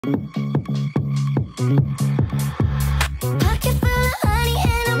Está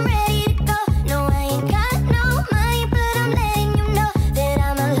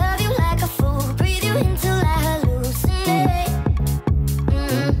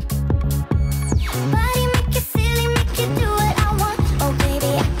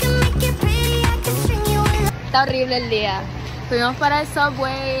horrible el día. Fuimos para el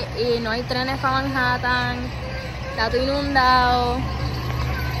subway y no hay trenes para Manhattan. Está todo inundado.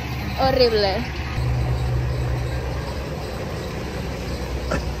 Horrible.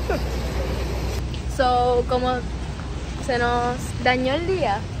 So, como se nos dañó el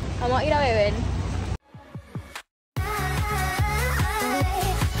día, vamos a ir a beber.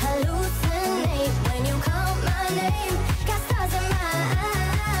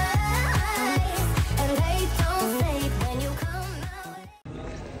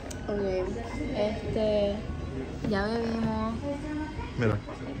 Ya bebimos. Mira,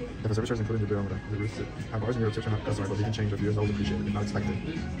 if a service charge including the bill, have ours in your tips are not customized, but they can change if yours always appreciated, not expected.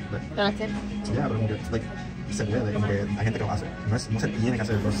 ¿Pero no sé? Yeah, pero como que, like, se puede, como que hay gente que lo hace. No se tiene que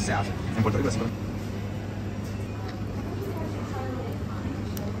hacer, pero se hace. En Puerto Rico es pero...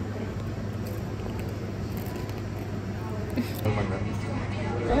 Oh my god.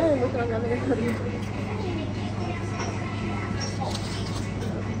 Ay, mucho más grande que el otro.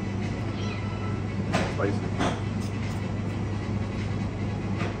 Spicy.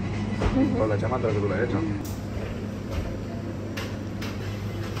 Con la chamata que tú le echas.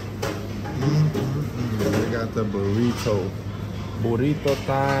 We got the burrito. Burrito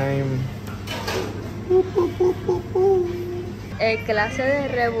time. El clase de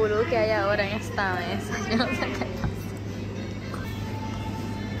revolú que hay ahora en esta mesa. Yo no sé qué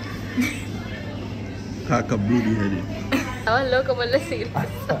pasa. Booty heady. Estaba loco por decir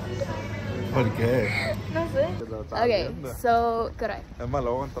eso. ¿Por qué? No sé. Ok, so, ¿qué hora es? Es más,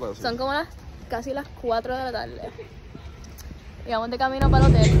 lo voy a contar así. Son como casi las 4 de la tarde. Y vamos de camino para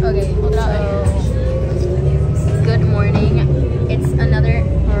el hotel. Ok, otra vez. Good morning. It's another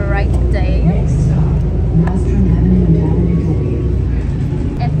bright day.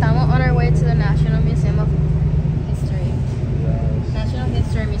 Estamos on our way to the National Museum of History. Yes. National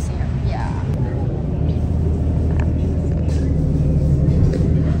History Museum, yeah.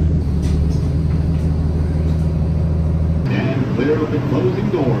 And clear of the closing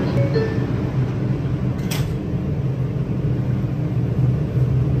doors.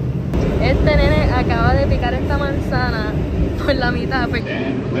 Este nene acaba de picar esta manzana por la mitad.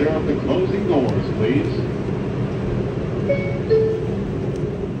 And clear of the closing doors, please.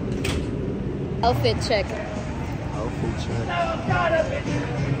 Outfit check. Outfit check.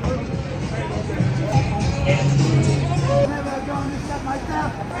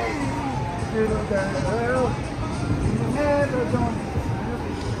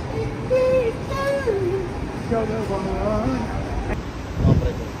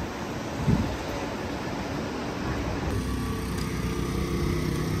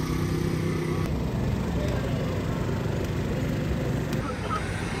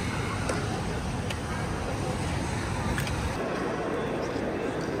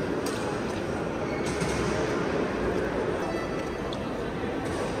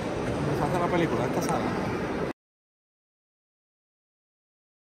 La película esta sala.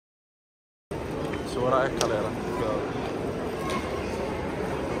 Sube la escalera.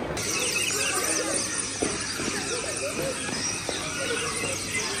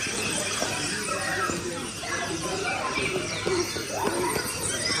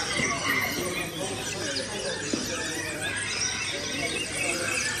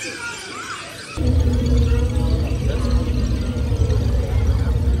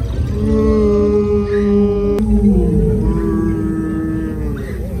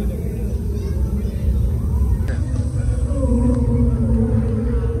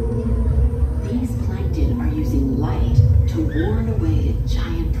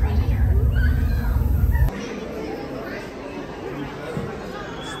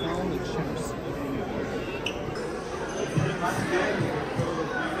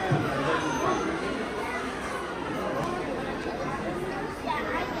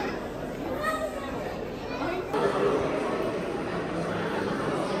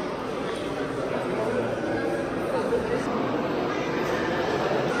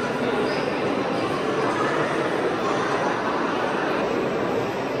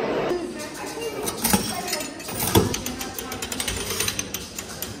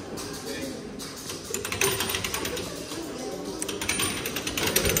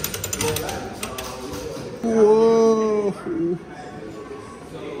 Wow.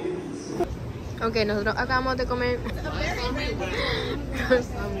 Ok, nosotros acabamos de comer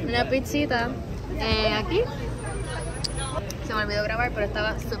Una pizzita aquí. Se me olvidó grabar, pero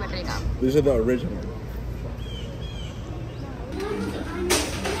estaba súper rica. This is the original.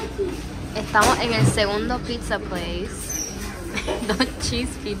 Estamos en el segundo pizza place. Dos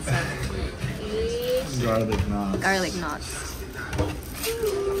cheese pizzas. Y Garlic nuts. garlic nuts.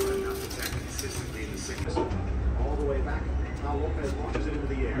 All the way back. Now Lopez launches it into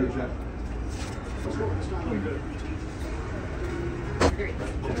the air.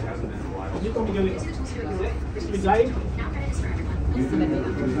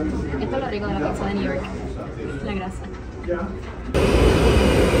 Esto es lo rico de la pizza de New York. La grasa.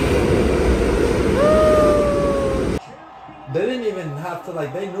 They didn't even have to,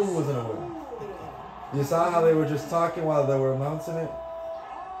 like, they knew who was gonna win. You saw how they were just talking while they were announcing it?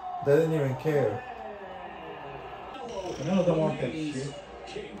 They didn't even care. No, don't want that shit.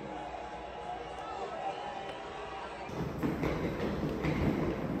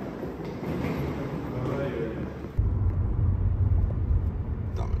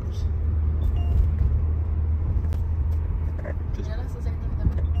 Domino's.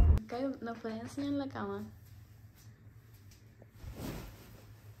 ¿Nos puedes enseñar la cama?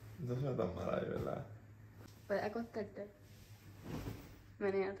 No es tan mala, ¿verdad? Puedes acostarte.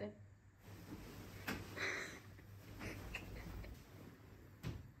 Veníate.